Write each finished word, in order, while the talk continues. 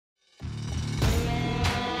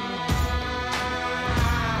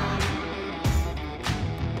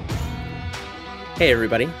Hey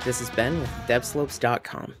everybody, this is Ben with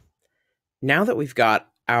Devslopes.com. Now that we've got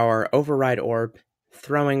our override orb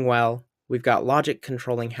throwing well, we've got logic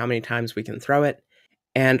controlling how many times we can throw it,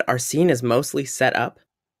 and our scene is mostly set up,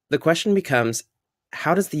 the question becomes,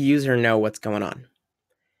 how does the user know what's going on?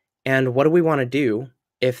 And what do we want to do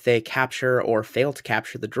if they capture or fail to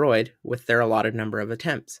capture the droid with their allotted number of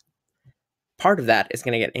attempts? Part of that is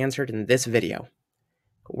going to get answered in this video.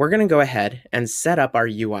 We're going to go ahead and set up our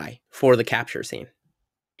UI for the capture scene.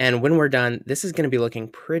 And when we're done, this is going to be looking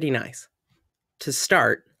pretty nice. To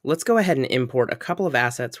start, let's go ahead and import a couple of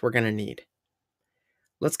assets we're going to need.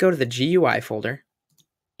 Let's go to the GUI folder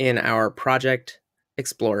in our Project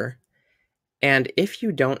Explorer. And if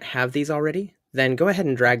you don't have these already, then go ahead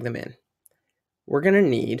and drag them in. We're going to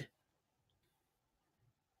need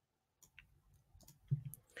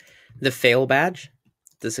the fail badge,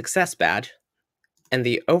 the success badge, and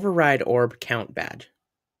the override orb count badge.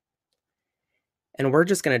 And we're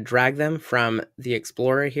just going to drag them from the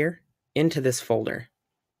Explorer here into this folder.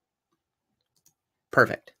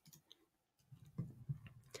 Perfect.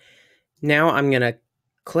 Now I'm going to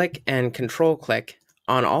click and control click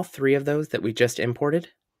on all three of those that we just imported.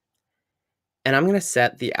 And I'm going to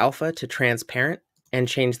set the alpha to transparent and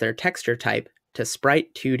change their texture type to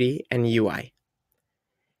sprite, 2D, and UI.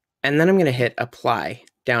 And then I'm going to hit apply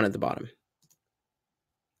down at the bottom.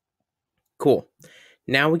 Cool.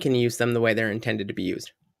 Now we can use them the way they're intended to be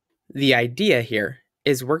used. The idea here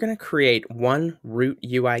is we're going to create one root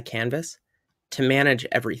UI canvas to manage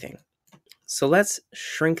everything. So let's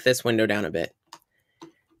shrink this window down a bit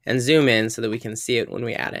and zoom in so that we can see it when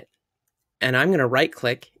we add it. And I'm going to right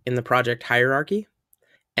click in the project hierarchy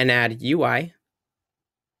and add UI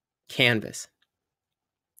canvas.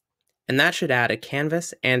 And that should add a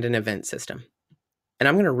canvas and an event system. And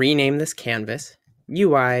I'm going to rename this canvas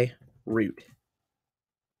UI root.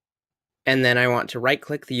 And then I want to right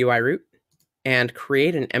click the UI root and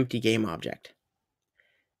create an empty game object.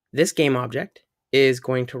 This game object is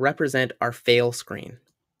going to represent our fail screen.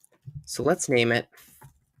 So let's name it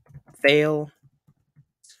fail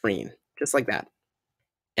screen, just like that.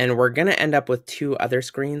 And we're going to end up with two other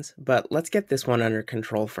screens, but let's get this one under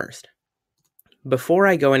control first. Before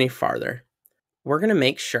I go any farther, we're going to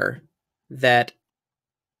make sure that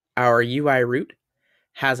our UI root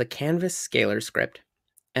has a canvas scalar script,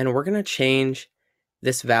 and we're going to change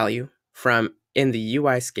this value from in the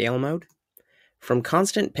UI scale mode from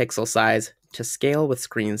constant pixel size to scale with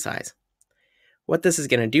screen size. What this is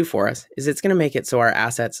going to do for us is it's going to make it so our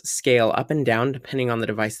assets scale up and down depending on the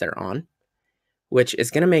device they're on, which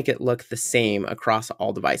is going to make it look the same across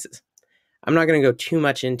all devices. I'm not going to go too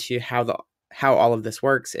much into how all of this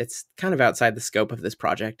works. It's kind of outside the scope of this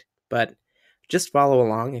project, but just follow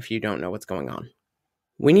along if you don't know what's going on.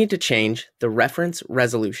 We need to change the reference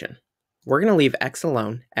resolution. We're going to leave X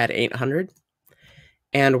alone at 800,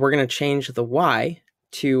 and we're going to change the Y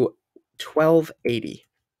to 1280.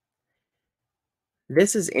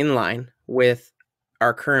 This is in line with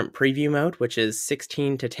our current preview mode, which is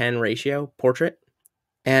 16:10 ratio portrait.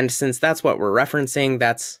 And since that's what we're referencing,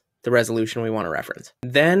 that's the resolution we want to reference.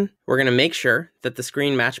 Then we're going to make sure that the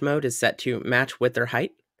screen match mode is set to match width or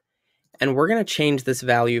height. And we're going to change this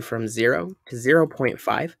value from 0 to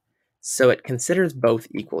 0.5 so it considers both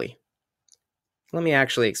equally. Let me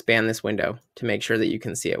actually expand this window to make sure that you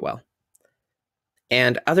can see it well.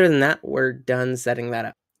 And other than that, we're done setting that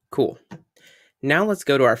up. Cool. Now let's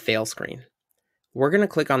go to our fail screen. We're going to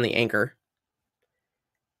click on the anchor,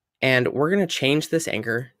 and we're going to change this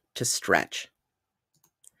anchor to stretch.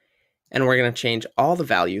 And we're going to change all the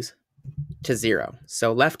values to 0.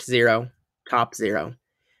 So left 0, top 0,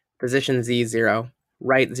 position Z 0,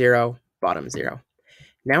 right 0, bottom 0.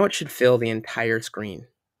 Now it should fill the entire screen.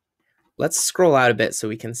 Let's scroll out a bit so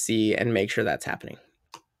we can see and make sure that's happening.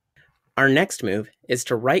 Our next move is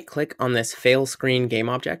to right click on this fail screen game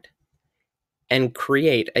object and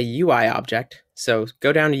create a UI object. So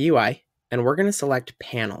go down to UI and we're going to select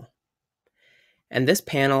panel. And this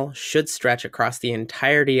panel should stretch across the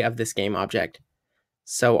entirety of this game object.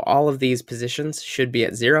 So all of these positions should be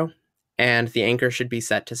at 0 and the anchor should be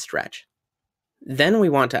set to stretch. Then we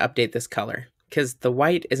want to update this color because the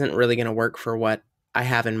white isn't really going to work for what I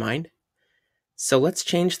have in mind. So let's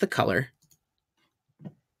change the color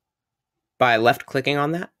by left clicking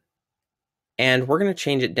on that. And we're going to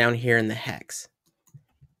change it down here in the hex.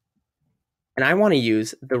 And I want to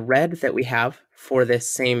use the red that we have for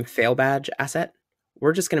this same fail badge asset.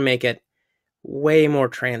 We're just going to make it way more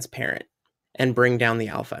transparent and bring down the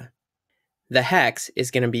alpha. The hex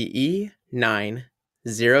is going to be E9005A.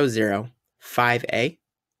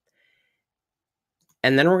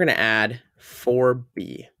 And then we're going to add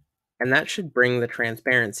 4B. And that should bring the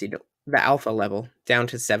transparency, the alpha level, down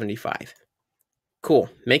to 75. Cool,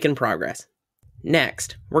 making progress.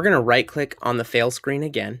 Next, we're going to right-click on the fail screen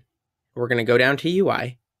again. We're going to go down to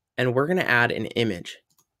UI, and we're going to add an image.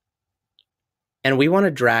 And we want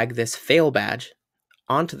to drag this fail badge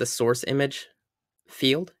onto the source image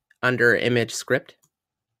field under image script.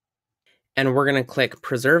 And we're going to click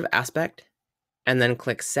preserve aspect and then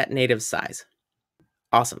click set native size.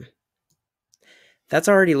 Awesome. That's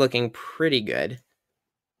already looking pretty good.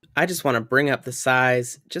 I just want to bring up the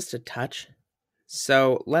size just a touch.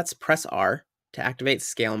 So let's press R to activate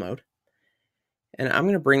scale mode. And I'm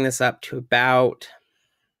going to bring this up to about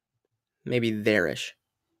maybe there-ish.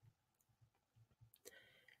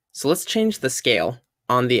 So let's change the scale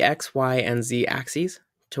on the X, Y, and Z axes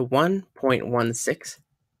to 1.16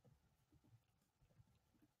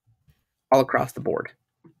 all across the board.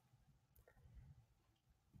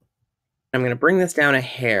 I'm going to bring this down a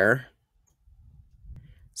hair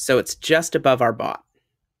so it's just above our bot.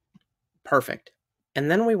 Perfect. And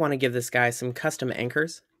then we want to give this guy some custom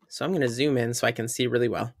anchors. So I'm going to zoom in so I can see really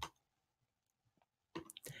well.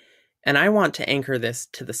 And I want to anchor this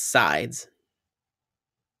to the sides.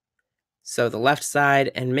 So the left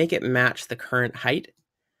side, and make it match the current height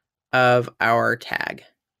of our tag.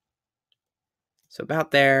 So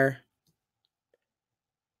about there.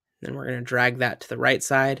 Then we're going to drag that to the right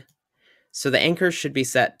side. So the anchors should be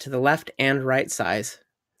set to the left and right sides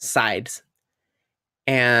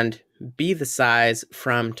and be the size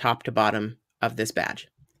from top to bottom of this badge.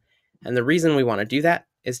 And the reason we want to do that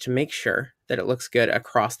is to make sure that it looks good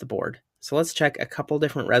across the board. So let's check a couple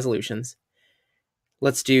different resolutions.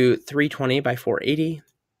 Let's do 320 by 480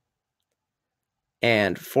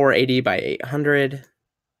 and 480 by 800,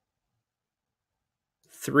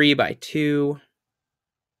 3 by 2,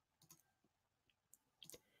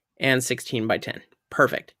 and 16 by 10.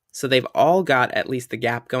 Perfect. So they've all got at least the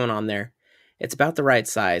gap going on there. It's about the right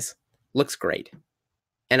size. Looks great.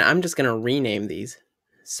 And I'm just going to rename these.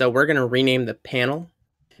 So we're going to rename the panel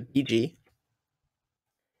to BG.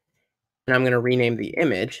 And I'm going to rename the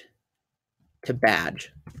image to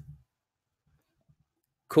badge.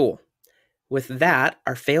 Cool. With that,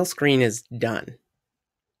 our fail screen is done.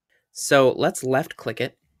 So let's left click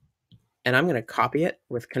it. And I'm going to copy it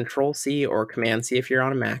with Control C or Command C if you're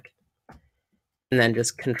on a Mac. And then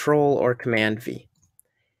just Control or Command V.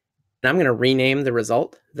 And I'm going to rename the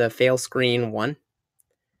result, the fail screen 1,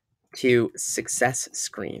 to success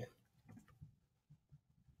screen.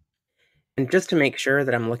 And just to make sure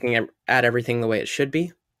that I'm looking at everything the way it should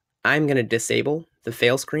be, I'm going to disable the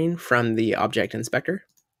fail screen from the object inspector.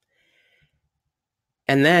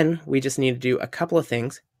 And then we just need to do a couple of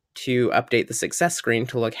things to update the success screen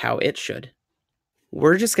to look how it should.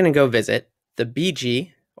 We're just going to go visit the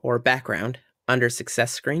BG or background under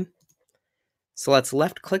success screen. So let's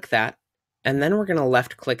left click that, and then we're going to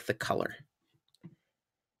left click the color.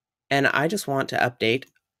 And I just want to update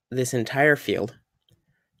this entire field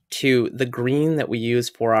to the green that we use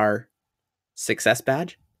for our success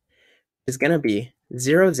badge is going to be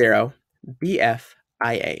 00BFIA.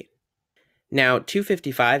 Now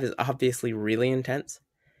 255 is obviously really intense.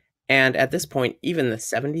 And at this point, even the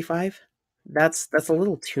 75, that's a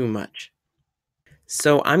little too much.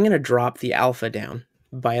 So I'm going to drop the alpha down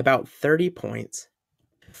by about 30 points,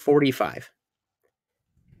 45.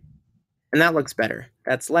 And that looks better.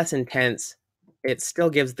 That's less intense. It still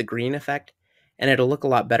gives the green effect, and it'll look a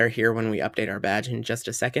lot better here when we update our badge in just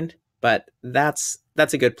a second, but that's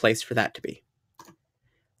a good place for that to be.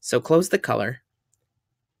 So close the color,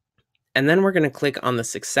 and then we're going to click on the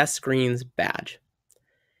success screen's badge.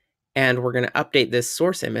 And we're going to update this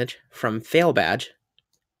source image from fail badge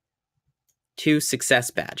to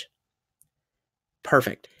success badge.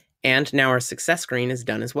 Perfect. And now our success screen is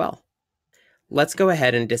done as well. Let's go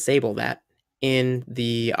ahead and disable that in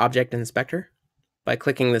the object inspector by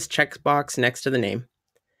clicking this checkbox next to the name.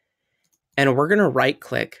 And we're going to right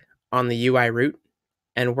click on the UI root,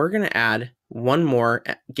 and we're going to add one more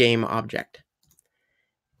game object.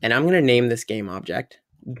 And I'm going to name this game object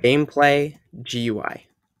gameplay GUI.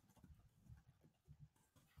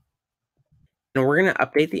 And we're going to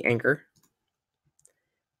update the anchor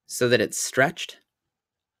so that it's stretched.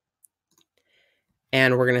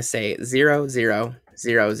 And we're going to say 0, 0,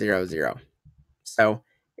 0, 0, 0. So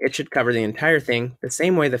it should cover the entire thing the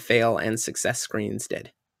same way the fail and success screens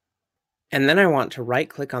did. And then I want to right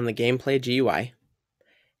click on the gameplay GUI,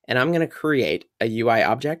 and I'm going to create a UI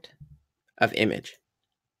object of image.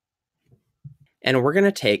 And we're going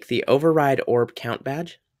to take the override orb count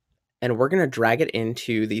badge, and we're going to drag it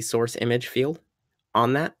into the source image field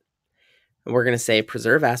on that. And we're going to say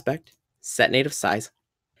preserve aspect, set native size.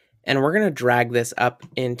 And we're going to drag this up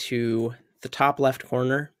into the top left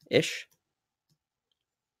corner-ish.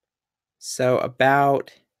 So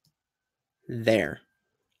about there.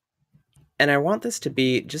 And I want this to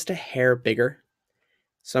be just a hair bigger.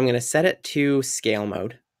 So I'm going to set it to scale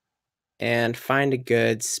mode and find a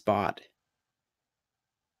good spot.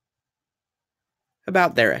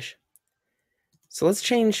 About there-ish. So let's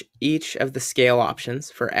change each of the scale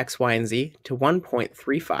options for X, Y, and Z to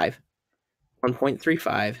 1.35,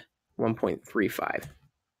 1.35, 1.35.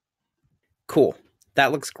 Cool.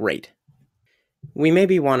 That looks great. We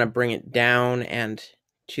maybe want to bring it down and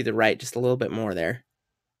to the right just a little bit more there.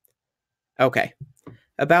 Okay.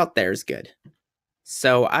 About there's good.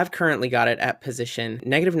 So I've currently got it at position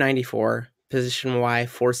 -94, position Y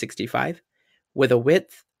 465, with a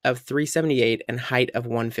width of 378 and height of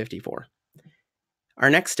 154. Our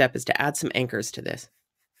next step is to add some anchors to this.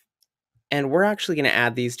 And we're actually going to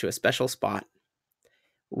add these to a special spot.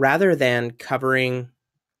 Rather than covering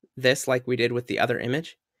this like we did with the other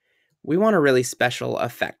image, we want a really special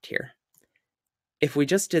effect here. If we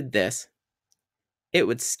just did this, it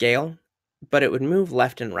would scale, but it would move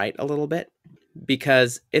left and right a little bit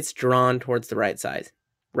because it's drawn towards the right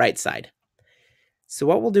side. So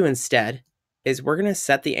what we'll do instead is we're going to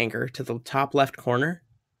set the anchor to the top left corner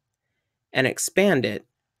and expand it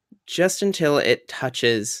just until it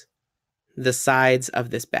touches the sides of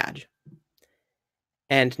this badge.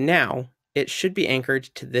 And now it should be anchored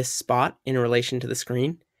to this spot in relation to the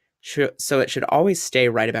screen, so it should always stay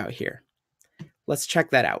right about here. Let's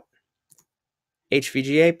check that out.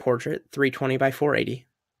 HVGA portrait 320 by 480,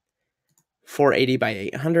 480 by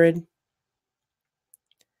 800,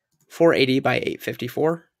 480 by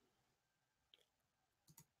 854,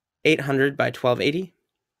 800 by 1280,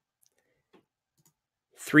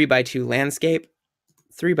 3 by 2 landscape,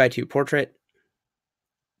 3 by 2 portrait,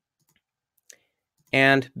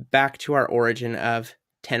 and back to our origin of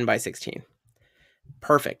 10 by 16.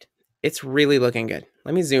 Perfect. It's really looking good.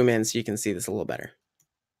 Let me zoom in so you can see this a little better.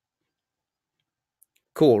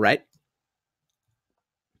 Cool, right?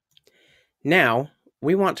 Now,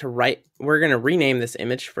 we're going to rename this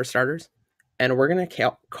image for starters, and we're going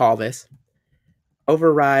to call this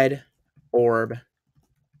override orb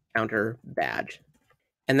counter badge.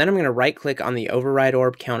 And then I'm going to right click on the override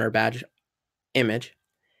orb counter badge image,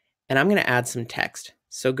 and I'm going to add some text.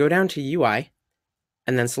 So go down to UI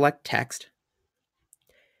and then select text.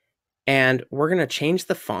 And we're going to change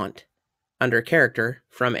the font under character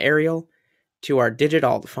from Arial to our Digit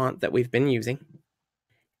Alt font that we've been using.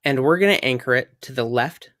 And we're going to anchor it to the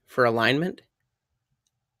left for alignment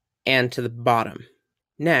and to the bottom.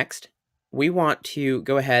 Next, we want to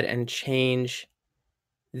go ahead and change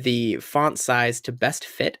the font size to best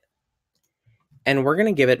fit. And we're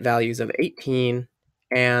going to give it values of 18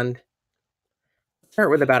 and start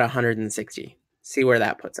with about 160. See where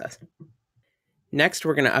that puts us. Next,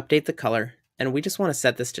 we're going to update the color, and we just want to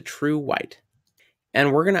set this to true white.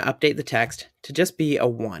 And we're going to update the text to just be a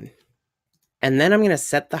 1. And then I'm going to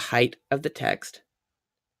set the height of the text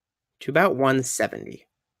to about 170.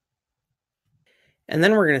 And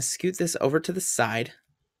then we're going to scoot this over to the side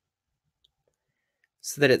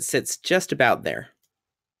so that it sits just about there,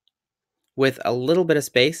 with a little bit of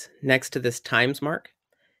space next to this times mark.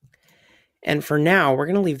 And for now, we're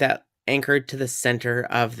going to leave that anchored to the center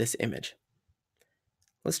of this image.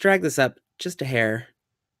 Let's drag this up just a hair,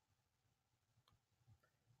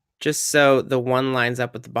 just so the 1 lines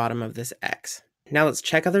up with the bottom of this X. Now let's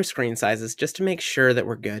check other screen sizes just to make sure that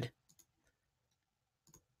we're good.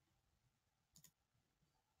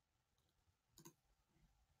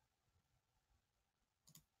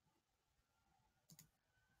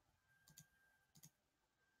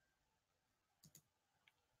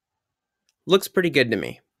 Looks pretty good to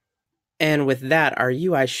me. And with that, our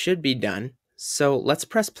UI should be done. So let's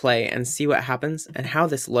press play and see what happens and how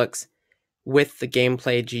this looks with the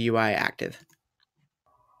gameplay GUI active.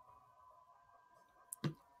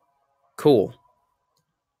 Cool.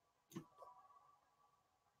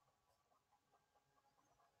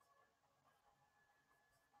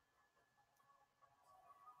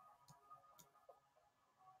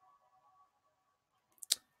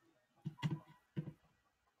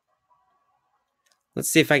 Let's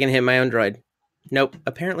see if I can hit my own droid. Nope,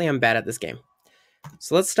 apparently I'm bad at this game.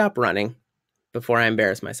 So let's stop running before I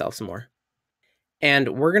embarrass myself some more. And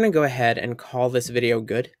we're going to go ahead and call this video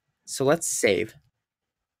good. So let's save.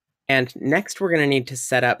 And next we're going to need to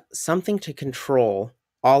set up something to control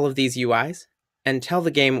all of these UIs and tell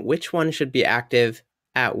the game which one should be active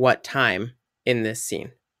at what time in this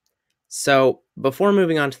scene. So before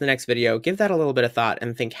moving on to the next video, give that a little bit of thought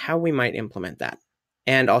and think how we might implement that.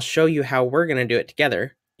 And I'll show you how we're going to do it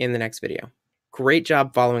together in the next video. Great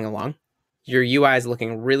job following along. Your UI is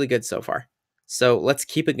looking really good so far. So let's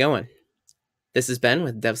keep it going. This is Ben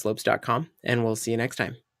with Devslopes.com, and we'll see you next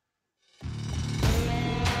time.